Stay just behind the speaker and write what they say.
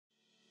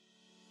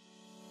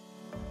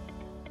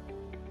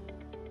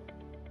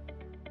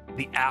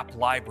the App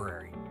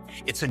Library.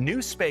 It's a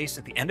new space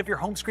at the end of your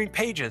home screen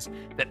pages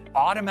that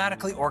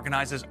automatically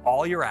organizes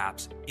all your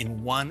apps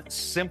in one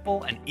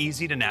simple and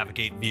easy to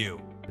navigate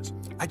view.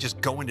 I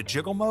just go into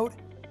jiggle mode,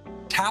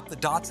 tap the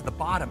dots at the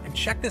bottom, and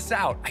check this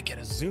out. I get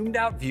a zoomed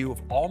out view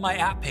of all my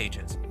app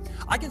pages.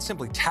 I can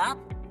simply tap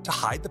to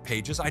hide the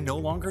pages I no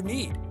longer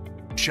need,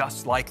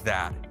 just like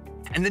that.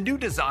 And the new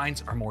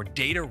designs are more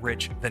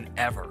data-rich than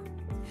ever.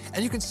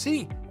 And you can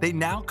see they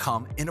now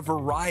come in a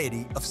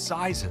variety of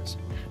sizes,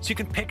 so you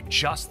can pick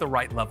just the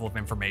right level of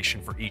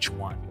information for each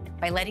one.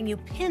 By letting you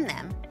pin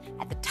them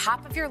at the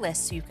top of your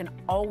list so you can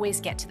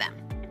always get to them.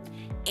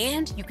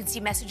 And you can see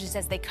messages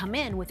as they come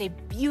in with a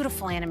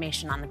beautiful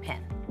animation on the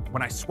pin.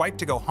 When I swipe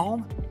to go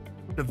home,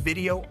 the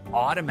video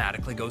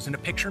automatically goes into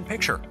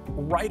picture-in-picture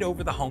right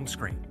over the home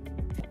screen.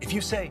 If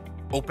you say,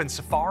 open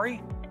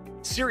Safari,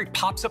 Siri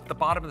pops up at the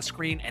bottom of the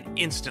screen and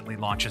instantly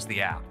launches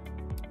the app.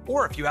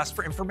 Or if you ask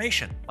for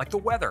information, like the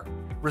weather,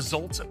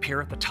 results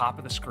appear at the top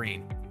of the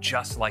screen,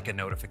 just like a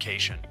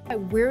notification.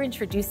 We're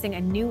introducing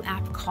a new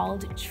app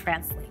called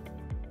Translate.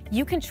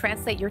 You can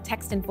translate your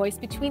text and voice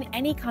between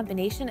any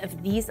combination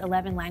of these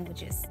 11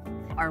 languages.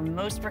 Our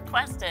most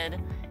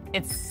requested,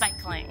 it's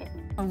cycling.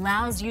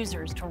 Allows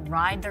users to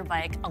ride their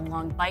bike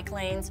along bike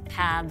lanes,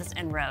 paths,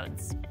 and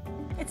roads.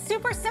 It's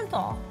super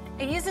simple.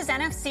 It uses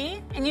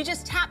NFC, and you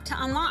just tap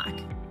to unlock.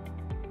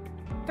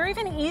 They're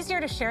even easier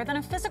to share than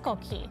a physical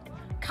key.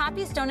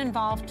 Copies don't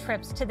involve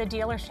trips to the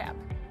dealership.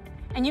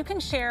 And you can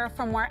share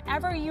from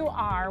wherever you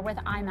are with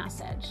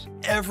iMessage.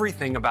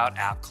 Everything about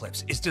app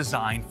clips is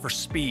designed for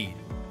speed.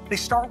 They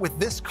start with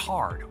this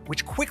card,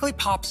 which quickly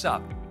pops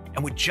up,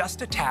 and with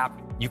just a tap,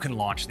 you can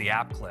launch the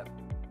app clip.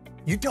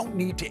 You don't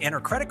need to enter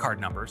credit card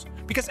numbers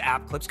because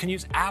app clips can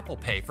use Apple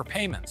Pay for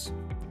payments.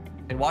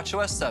 In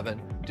watchOS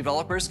 7,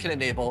 developers can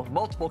enable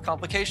multiple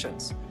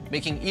complications,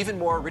 making even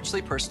more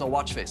richly personal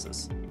watch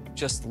faces.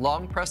 Just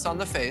long press on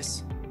the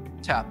face,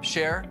 tap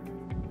Share,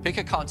 pick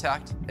a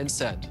contact, and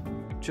send.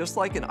 Just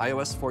like in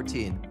iOS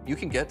 14, you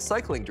can get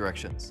cycling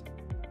directions.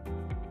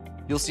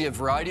 You'll see a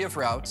variety of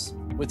routes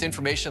with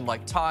information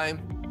like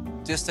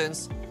time,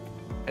 distance,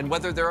 and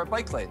whether there are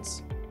bike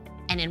lanes.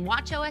 And in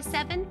watchOS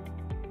 7,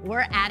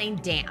 we're adding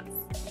dance.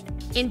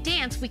 In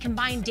dance, we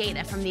combine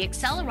data from the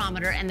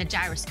accelerometer and the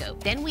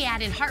gyroscope. Then we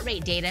add in heart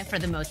rate data for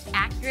the most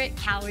accurate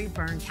calorie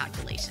burn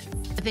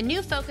calculations. With a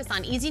new focus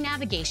on easy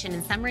navigation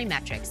and summary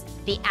metrics,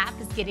 the app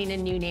is getting a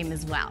new name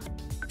as well,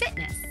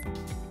 Fitness.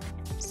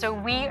 So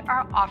we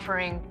are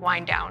offering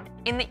Wind Down.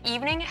 In the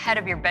evening ahead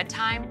of your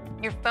bedtime,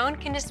 your phone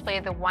can display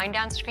the wind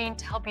down screen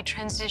to help you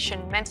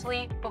transition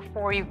mentally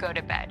before you go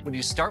to bed. When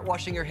you start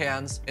washing your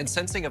hands and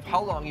sensing of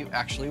how long you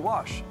actually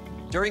wash.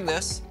 During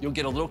this, you'll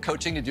get a little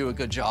coaching to do a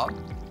good job.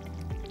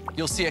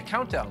 You'll see a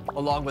countdown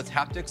along with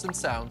haptics and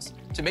sounds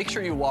to make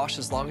sure you wash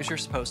as long as you're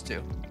supposed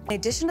to. In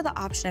addition to the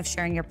option of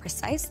sharing your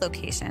precise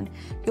location,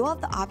 you'll have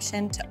the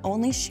option to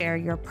only share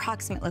your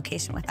approximate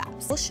location with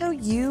apps. We'll show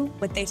you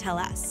what they tell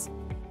us.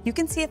 You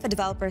can see if a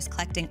developer is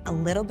collecting a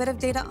little bit of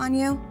data on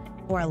you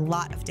or a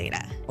lot of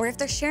data, or if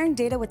they're sharing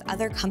data with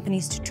other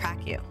companies to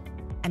track you,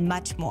 and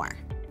much more.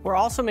 We're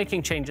also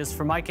making changes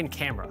for mic and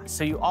camera,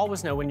 so you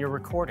always know when you're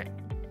recording.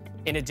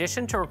 In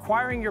addition to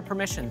requiring your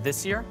permission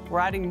this year, we're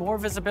adding more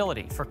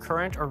visibility for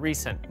current or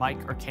recent mic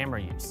or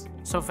camera use.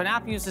 So if an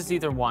app uses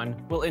either one,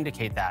 we'll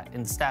indicate that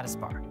in the status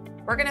bar.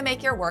 We're going to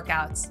make your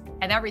workouts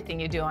and everything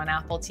you do on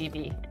Apple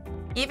TV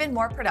even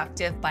more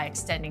productive by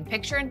extending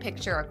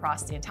picture-in-picture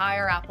across the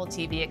entire Apple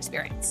TV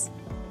experience.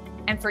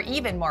 And for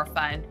even more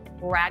fun,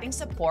 we're adding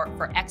support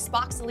for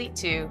Xbox Elite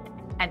 2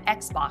 and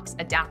Xbox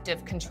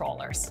Adaptive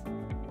Controllers.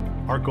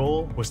 Our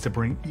goal was to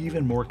bring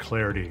even more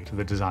clarity to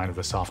the design of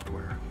the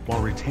software,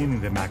 while retaining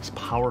the Mac's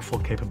powerful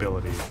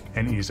capability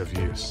and ease of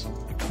use.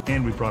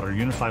 And we brought our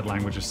unified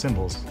language of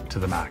symbols to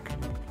the Mac,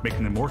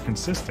 making them more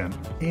consistent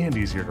and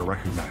easier to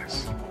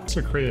recognize. We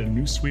also created a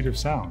new suite of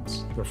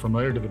sounds that are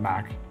familiar to the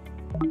Mac,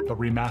 but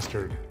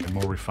remastered and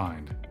more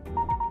refined.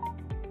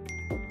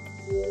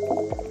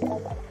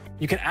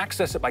 You can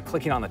access it by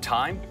clicking on the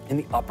time in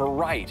the upper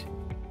right.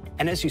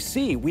 And as you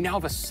see, we now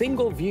have a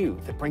single view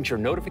that brings your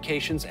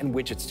notifications and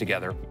widgets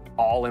together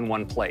all in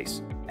one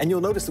place. And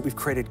you'll notice that we've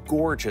created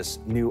gorgeous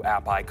new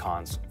app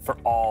icons for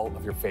all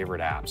of your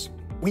favorite apps.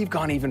 We've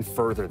gone even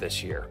further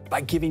this year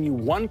by giving you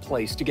one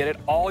place to get at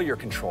all your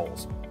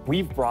controls.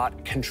 We've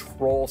brought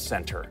Control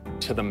Center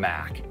to the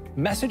Mac.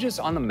 Messages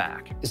on the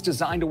Mac is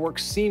designed to work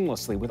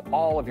seamlessly with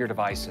all of your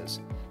devices,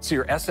 so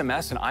your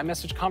SMS and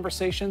iMessage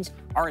conversations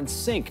are in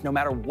sync no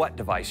matter what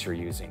device you're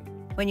using.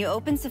 When you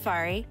open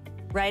Safari,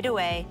 right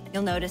away,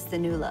 you'll notice the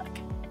new look.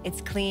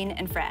 It's clean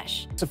and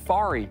fresh.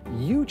 Safari,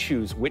 you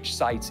choose which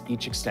sites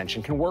each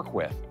extension can work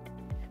with.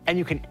 And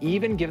you can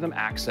even give them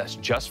access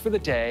just for the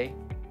day,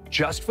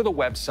 just for the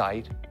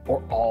website,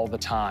 or all the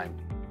time.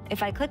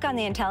 If I click on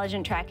the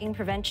Intelligent Tracking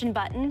Prevention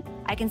button,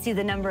 I can see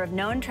the number of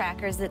known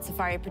trackers that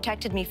Safari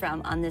protected me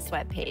from on this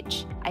web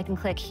page. I can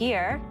click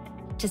here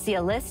to see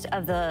a list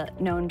of the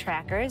known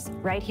trackers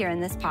right here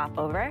in this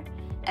popover.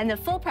 And the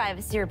full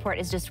privacy report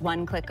is just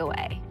one click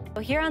away.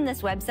 So here on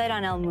this website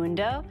on El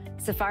Mundo,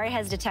 Safari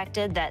has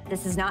detected that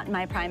this is not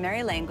my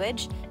primary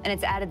language, and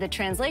it's added the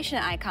translation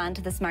icon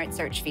to the Smart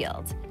Search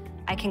field.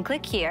 I can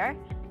click here,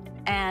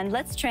 and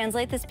let's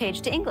translate this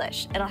page to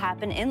English. It'll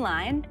happen in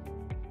line,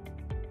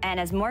 and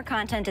as more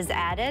content is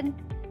added,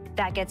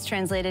 that gets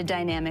translated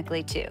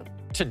dynamically too.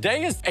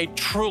 Today is a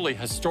truly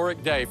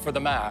historic day for the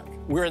Mac.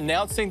 We're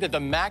announcing that the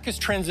Mac is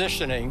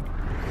transitioning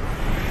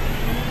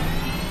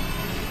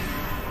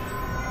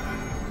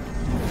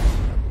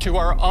to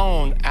our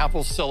own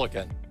Apple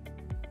Silicon.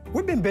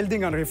 We've been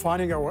building and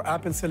refining our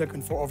Apple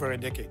Silicon for over a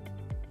decade.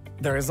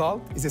 The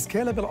result is a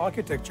scalable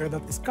architecture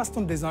that is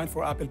custom designed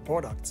for Apple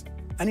products,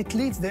 and it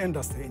leads the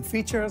industry in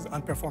features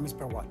and performance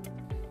per watt.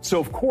 So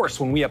of course,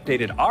 when we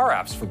updated our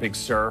apps for Big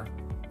Sur,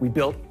 we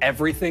built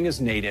everything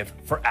as native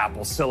for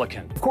Apple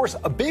Silicon. Of course,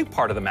 a big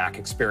part of the Mac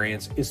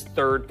experience is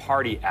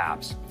third-party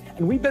apps.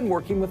 And we've been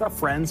working with our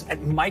friends at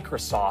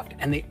Microsoft,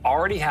 and they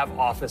already have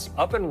Office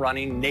up and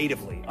running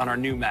natively on our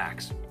new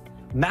Macs.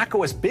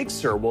 macOS Big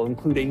Sur will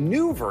include a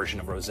new version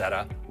of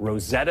Rosetta,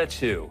 Rosetta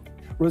 2.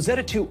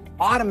 Rosetta 2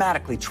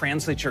 automatically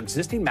translates your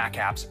existing Mac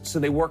apps so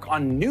they work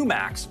on new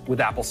Macs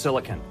with Apple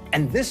Silicon.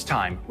 And this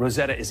time,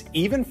 Rosetta is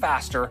even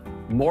faster,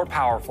 more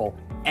powerful,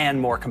 and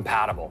more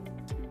compatible.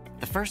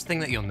 The first thing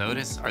that you'll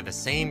notice are the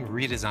same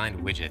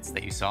redesigned widgets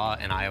that you saw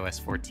in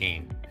iOS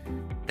 14.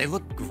 They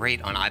look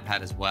great on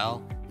iPad as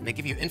well, and they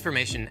give you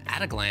information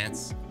at a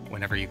glance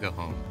whenever you go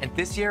home. And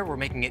this year, we're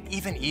making it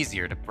even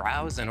easier to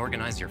browse and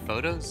organize your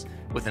photos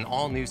with an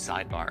all-new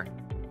sidebar.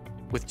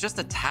 With just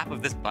a tap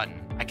of this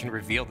button, I can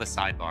reveal the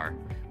sidebar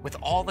with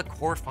all the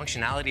core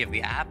functionality of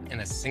the app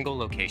in a single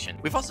location.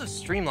 We've also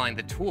streamlined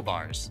the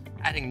toolbars,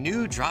 adding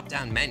new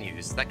drop-down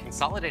menus that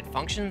consolidate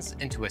functions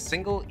into a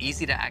single,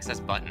 easy-to-access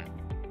button.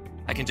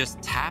 I can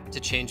just tap to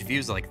change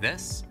views like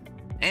this,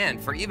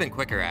 and for even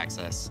quicker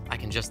access, I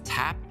can just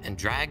tap and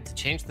drag to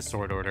change the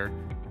sort order,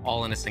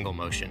 all in a single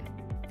motion.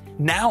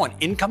 Now an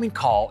incoming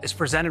call is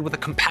presented with a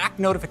compact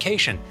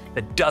notification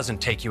that doesn't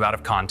take you out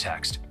of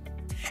context.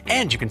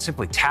 And you can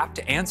simply tap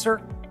to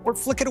answer or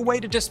flick it away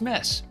to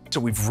dismiss. So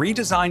we've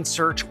redesigned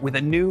search with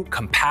a new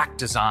compact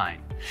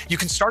design. You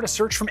can start a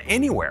search from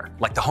anywhere,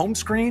 like the home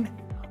screen,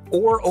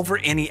 or over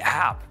any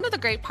app. One of the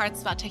great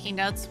parts about taking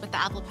notes with the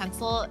Apple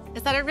Pencil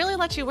is that it really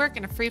lets you work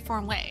in a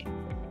free-form way.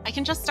 I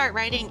can just start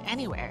writing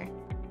anywhere.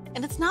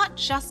 And it's not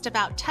just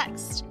about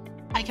text.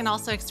 I can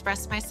also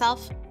express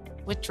myself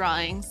with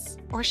drawings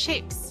or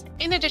shapes.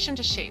 In addition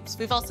to shapes,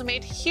 we've also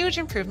made huge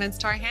improvements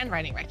to our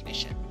handwriting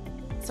recognition.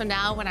 So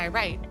now when I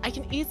write, I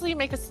can easily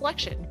make a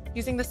selection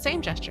using the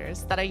same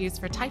gestures that I use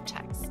for typed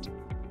text.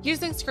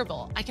 Using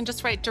Scribble, I can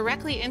just write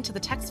directly into the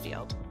text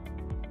field.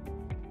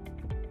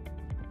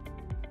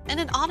 And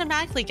it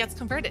automatically gets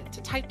converted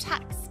to typed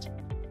text.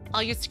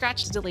 I'll use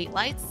Scratch to delete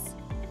lights,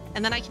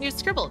 and then I can use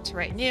Scribble to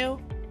write new,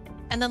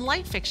 and then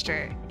light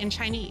fixture in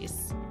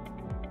Chinese.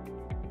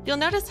 You'll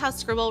notice how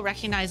Scribble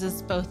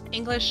recognizes both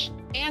English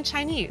and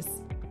Chinese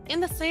in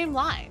the same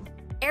line.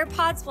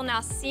 AirPods will now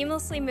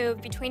seamlessly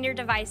move between your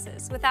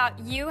devices without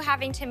you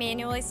having to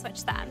manually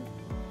switch them.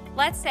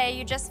 Let's say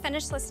you just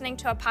finished listening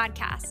to a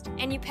podcast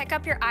and you pick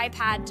up your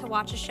iPad to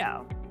watch a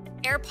show.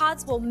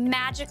 AirPods will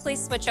magically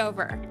switch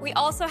over. We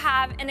also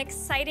have an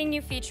exciting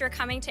new feature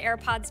coming to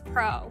AirPods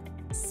Pro,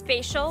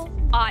 spatial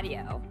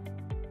audio.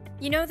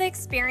 You know the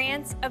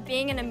experience of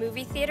being in a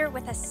movie theater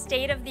with a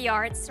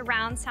state-of-the-art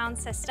surround sound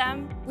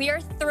system? We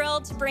are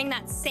thrilled to bring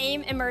that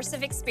same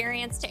immersive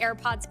experience to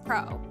AirPods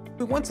Pro.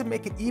 We want to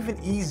make it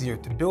even easier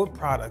to build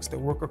products that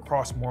work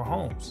across more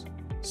homes.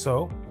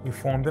 So we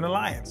formed an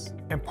alliance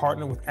and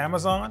partnered with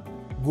Amazon,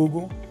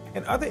 Google,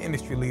 and other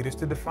industry leaders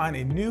to define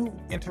a new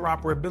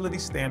interoperability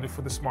standard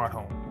for the smart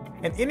home.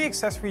 And any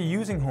accessory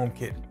using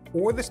HomeKit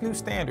or this new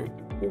standard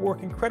will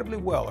work incredibly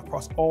well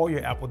across all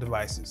your Apple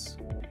devices.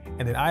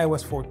 And in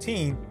iOS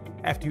 14,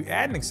 after you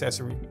add an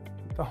accessory,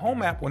 the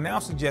Home app will now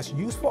suggest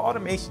useful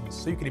automations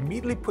so you can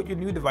immediately put your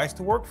new device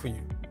to work for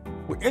you.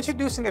 We're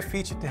introducing a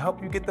feature to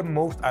help you get the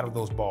most out of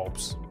those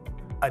bulbs: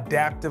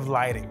 adaptive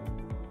lighting.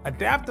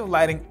 Adaptive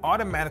lighting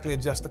automatically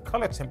adjusts the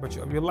color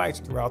temperature of your lights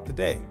throughout the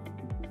day.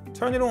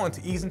 Turn it on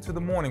to ease into the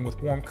morning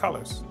with warm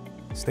colors.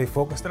 Stay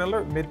focused and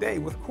alert midday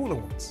with cooler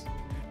ones.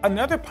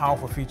 Another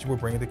powerful feature we're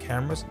bringing to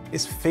cameras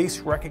is face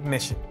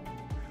recognition.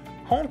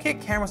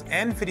 HomeKit cameras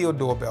and video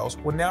doorbells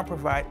will now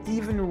provide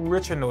even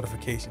richer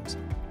notifications,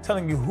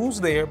 telling you who's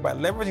there by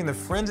leveraging the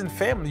friends and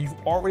family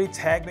you've already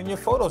tagged in your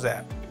Photos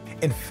app.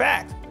 In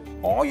fact,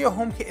 all your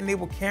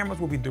HomeKit-enabled cameras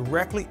will be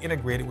directly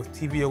integrated with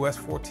tvOS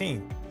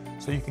 14,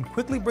 so you can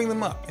quickly bring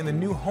them up in the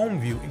new Home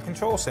View and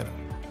Control Center.